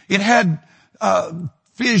and it had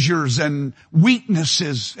fissures and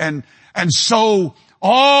weaknesses. And so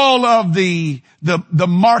all of the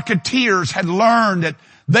marketeers had learned that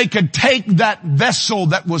they could take that vessel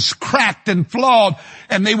that was cracked and flawed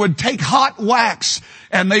and they would take hot wax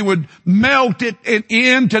and they would melt it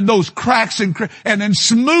into those cracks and then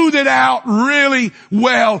smooth it out really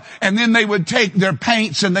well. And then they would take their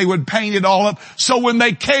paints and they would paint it all up. So when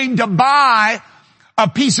they came to buy a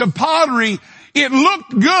piece of pottery, it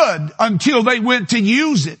looked good until they went to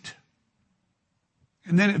use it.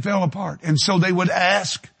 And then it fell apart. And so they would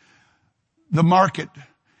ask the market,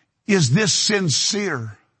 is this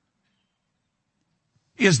sincere?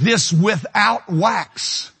 Is this without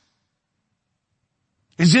wax?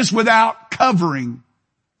 Is this without covering?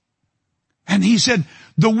 And he said,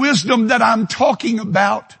 the wisdom that I'm talking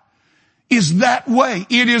about is that way.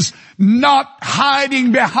 It is not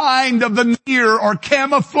hiding behind a veneer or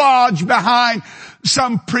camouflage behind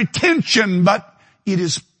some pretension, but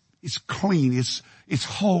it's clean, it's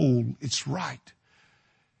whole, it's right.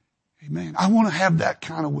 Amen. I want to have that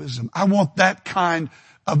kind of wisdom. I want that kind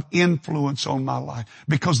of influence on my life,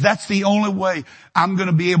 because that's the only way I'm going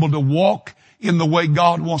to be able to walk in the way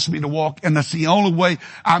God wants me to walk, and that's the only way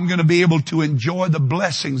I'm going to be able to enjoy the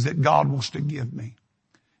blessings that God wants to give me,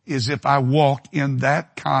 is if I walk in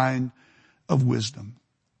that kind of wisdom.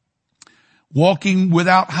 Walking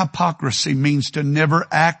without hypocrisy means to never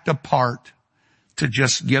act a part to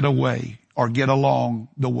just get away or get along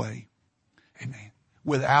the way. Amen.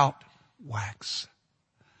 Without wax.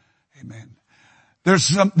 Amen.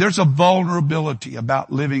 There's a vulnerability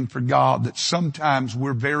about living for God that sometimes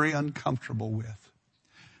we're very uncomfortable with.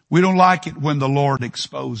 We don't like it when the Lord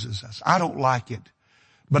exposes us. I don't like it,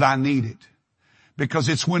 but I need it. Because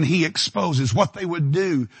it's when He exposes what they would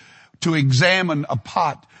do to examine a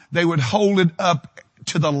pot. They would hold it up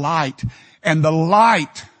to the light, and the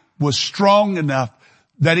light was strong enough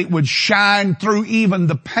that it would shine through even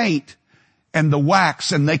the paint and the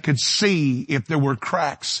wax, and they could see if there were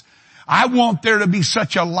cracks. I want there to be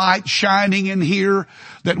such a light shining in here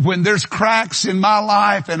that when there's cracks in my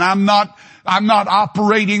life and I'm not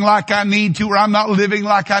operating like I need to, or I'm not living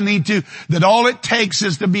like I need to, that all it takes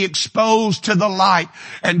is to be exposed to the light.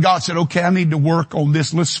 And God said, okay, I need to work on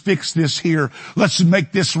this. Let's fix this here. Let's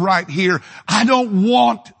make this right here. I don't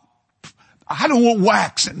want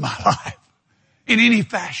wax in my life in any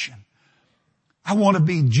fashion. I want to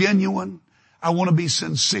be genuine. I want to be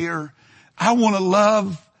sincere. I want to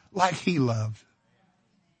love like He loved.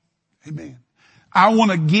 Amen. I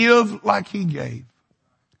want to give like He gave.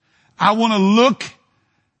 I want to look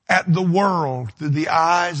at the world through the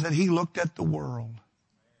eyes that He looked at the world.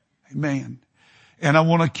 Amen. And I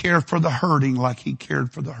want to care for the hurting like He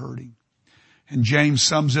cared for the hurting. And James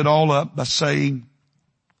sums it all up by saying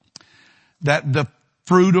that the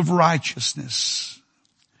fruit of righteousness,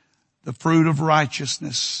 the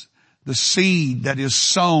seed that is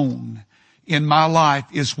sown in my life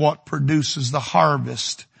is what produces the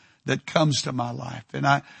harvest that comes to my life. And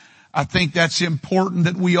I think that's important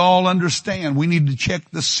that we all understand. We need to check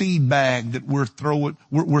the seed bag that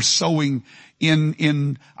we're sowing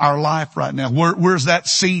in our life right now. Where's that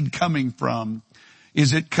seed coming from?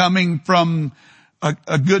 Is it coming from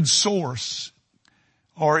a good source?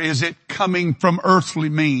 Or is it coming from earthly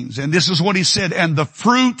means? And this is what he said, and the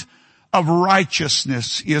fruit of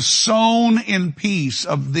righteousness is sown in peace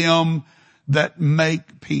of them that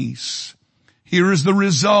make peace. Here is the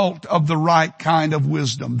result of the right kind of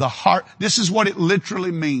wisdom. This is what it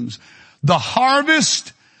literally means. The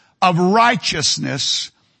harvest of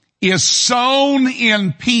righteousness is sown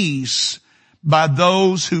in peace by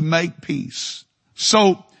those who make peace.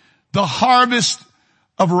 So the harvest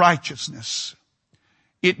of righteousness,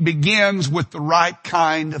 it begins with the right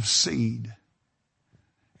kind of seed.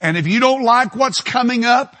 And if you don't like what's coming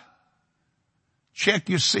up, check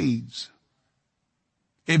your seeds.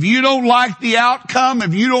 If you don't like the outcome,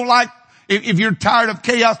 if you're tired of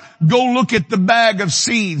chaos, go look at the bag of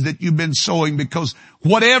seeds that you've been sowing, because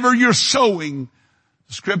whatever you're sowing,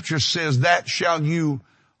 the Scripture says that shall you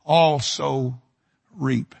also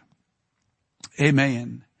reap.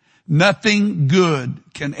 Amen. Nothing good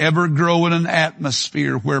can ever grow in an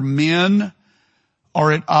atmosphere where men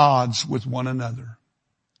are at odds with one another.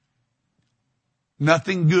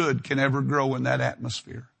 Nothing good can ever grow in that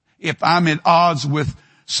atmosphere. If I'm at odds with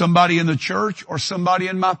somebody in the church or somebody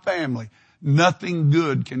in my family, nothing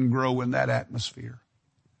good can grow in that atmosphere.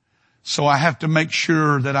 So I have to make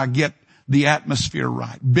sure that I get the atmosphere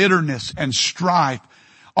right. Bitterness and strife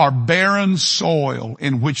are barren soil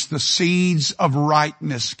in which the seeds of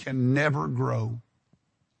rightness can never grow.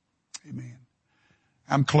 Amen.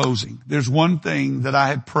 I'm closing. There's one thing that I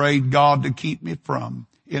have prayed God to keep me from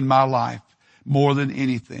in my life more than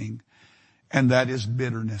anything, and that is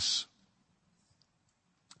bitterness.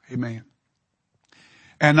 Amen.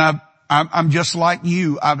 And I'm just like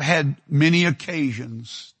you. I've had many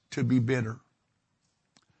occasions to be bitter.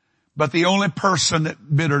 But the only person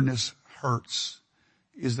that bitterness hurts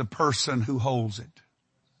is the person who holds it.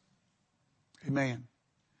 Amen.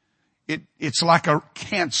 It's like a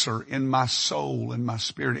cancer in my soul and my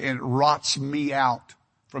spirit, and it rots me out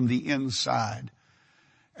from the inside.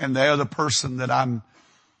 And the other person that I'm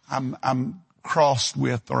crossed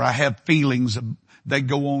with, or I have feelings of, they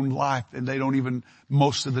go on life and they don't even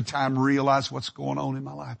most of the time realize what's going on in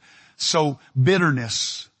my life. So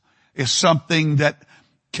bitterness is something that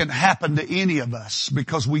can happen to any of us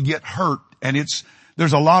because we get hurt, and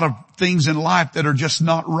there's a lot of things in life that are just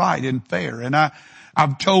not right and fair. And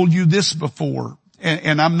I've told you this before,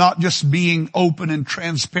 and I'm not just being open and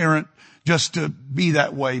transparent just to be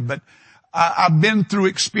that way, but I've been through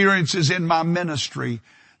experiences in my ministry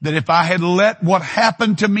that if I had let what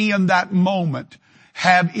happened to me in that moment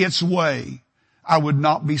have its way, I would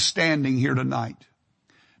not be standing here tonight.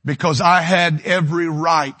 Because I had every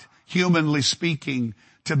right, humanly speaking,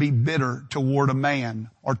 to be bitter toward a man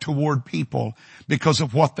or toward people because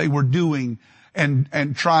of what they were doing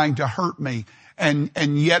and trying to hurt me. And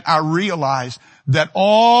yet I realized that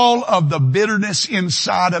all of the bitterness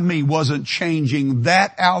inside of me wasn't changing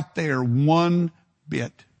that out there one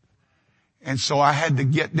bit. And so I had to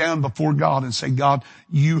get down before God and say, God,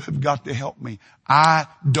 you have got to help me. I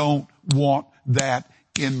don't want that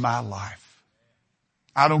in my life.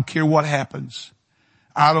 I don't care what happens.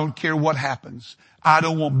 I don't care what happens. I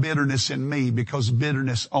don't want bitterness in me because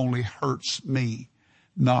bitterness only hurts me,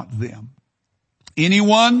 not them.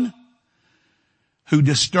 Anyone who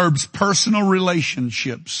disturbs personal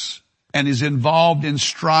relationships and is involved in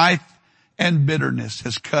strife and bitterness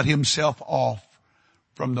has cut himself off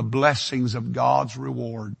from the blessings of God's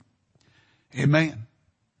reward. Amen.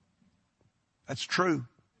 That's true.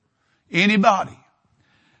 Anybody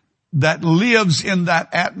that lives in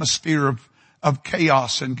that atmosphere of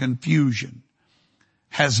chaos and confusion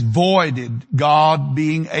has voided God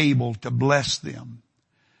being able to bless them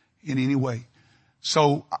in any way.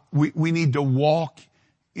 So we need to walk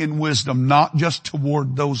in wisdom, not just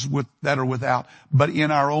toward those that are without, but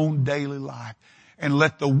in our own daily life. And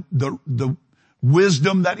let the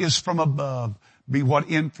wisdom that is from above be what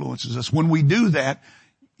influences us. When we do that,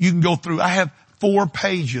 you can go through. I have 4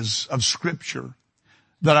 pages of scripture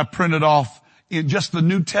that I printed off in just the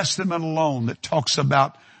New Testament alone that talks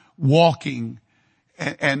about walking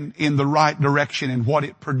and in the right direction and what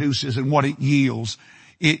it produces and what it yields.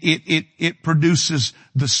 It produces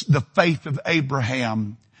the faith of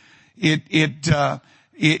Abraham. It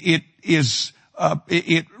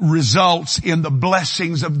results in the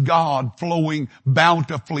blessings of God flowing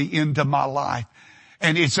bountifully into my life.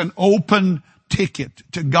 And it's an open ticket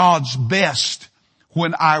to God's best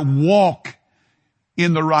when I walk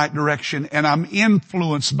in the right direction and I'm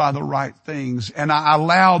influenced by the right things and I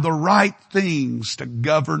allow the right things to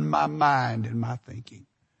govern my mind and my thinking.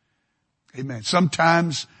 Amen.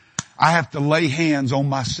 Sometimes I have to lay hands on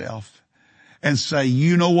myself and say,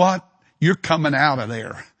 you know what? You're coming out of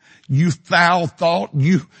there. You foul thought,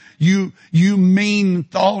 you mean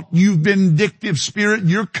thought, you vindictive spirit,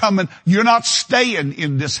 you're coming, you're not staying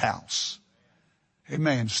in this house.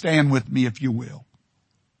 Amen. Stand with me if you will.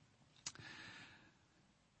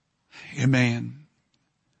 Amen.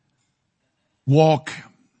 Walk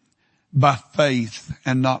by faith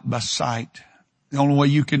and not by sight. The only way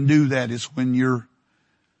you can do that is when you're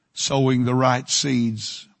sowing the right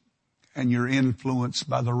seeds and you're influenced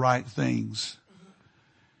by the right things.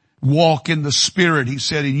 Walk in the Spirit, he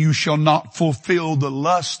said, and you shall not fulfill the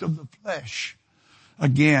lust of the flesh.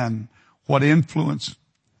 Again, what influences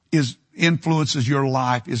your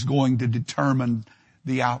life is going to determine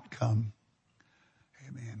the outcome.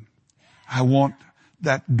 Amen. I want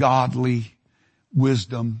that godly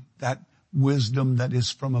wisdom, that wisdom that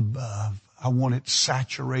is from above. I want it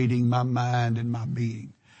saturating my mind and my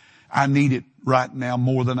being. I need it right now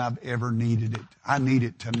more than I've ever needed it. I need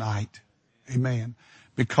it tonight. Amen.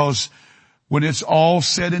 Because when it's all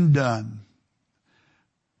said and done,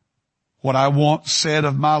 what I want said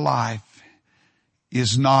of my life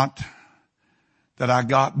is not that I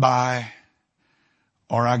got by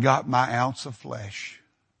or I got my ounce of flesh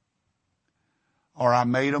or I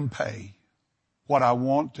made them pay. What I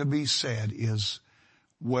want to be said is,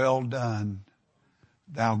 well done,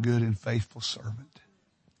 thou good and faithful servant.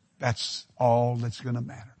 That's all that's going to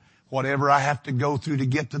matter. Whatever I have to go through to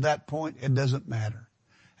get to that point, it doesn't matter.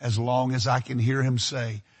 As long as I can hear him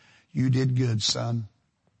say, you did good, son.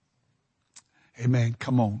 Amen.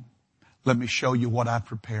 Come on. Let me show you what I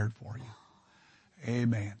prepared for you.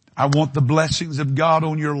 Amen. I want the blessings of God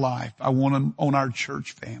on your life. I want them on our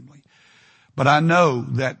church family. But I know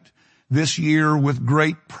that this year with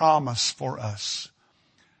great promise for us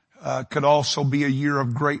could also be a year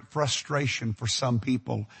of great frustration for some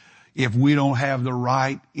people if we don't have the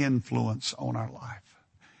right influence on our life.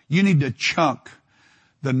 You need to chunk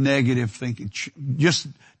the negative thinking. Just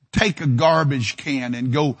take a garbage can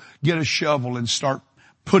and go get a shovel and start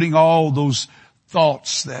putting all those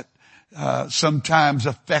thoughts that sometimes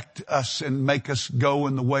affect us and make us go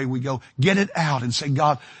in the way we go. Get it out and say,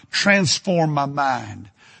 God, transform my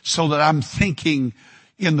mind so that I'm thinking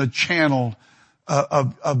in the channel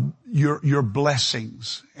of your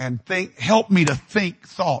blessings, and help me to think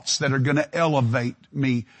thoughts that are going to elevate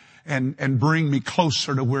me and bring me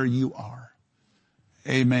closer to where you are.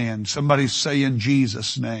 Amen. Somebody say in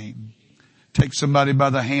Jesus' name. Take somebody by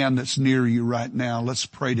the hand that's near you right now. Let's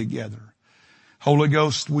pray together. Holy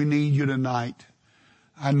Ghost, we need you tonight.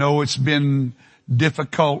 I know it's been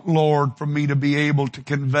difficult, Lord, for me to be able to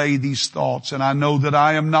convey these thoughts, and I know that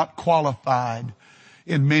I am not qualified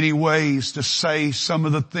in many ways to say some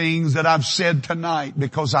of the things that I've said tonight,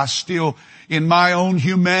 because I still, in my own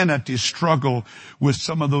humanity, struggle with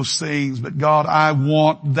some of those things. But God, I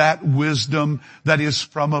want that wisdom that is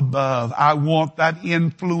from above. I want that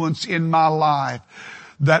influence in my life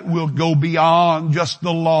that will go beyond just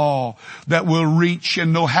the law, that will reach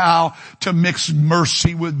and know how to mix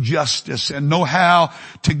mercy with justice, and know how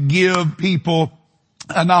to give people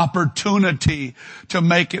an opportunity to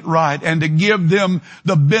make it right, and to give them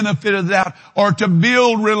the benefit of that, or to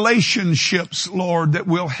build relationships, Lord, that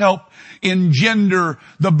will help engender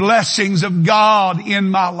the blessings of God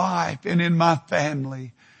in my life and in my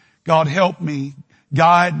family. God, help me.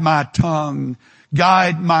 Guide my tongue.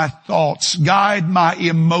 Guide my thoughts. Guide my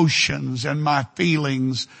emotions and my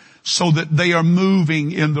feelings, so that they are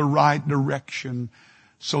moving in the right direction,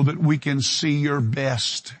 so that we can see your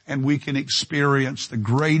best and we can experience the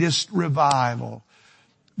greatest revival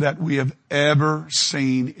that we have ever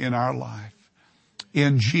seen in our life.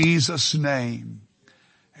 In Jesus' name,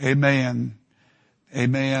 amen,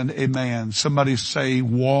 amen, amen. Somebody say,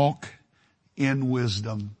 walk in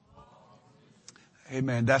wisdom.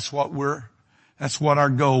 Amen. That's what our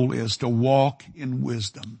goal is, to walk in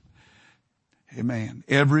wisdom. Amen.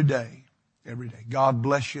 Every day. Every day. God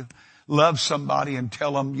bless you. Love somebody and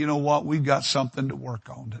tell them, you know what, we've got something to work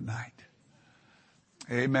on tonight.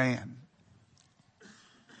 Amen.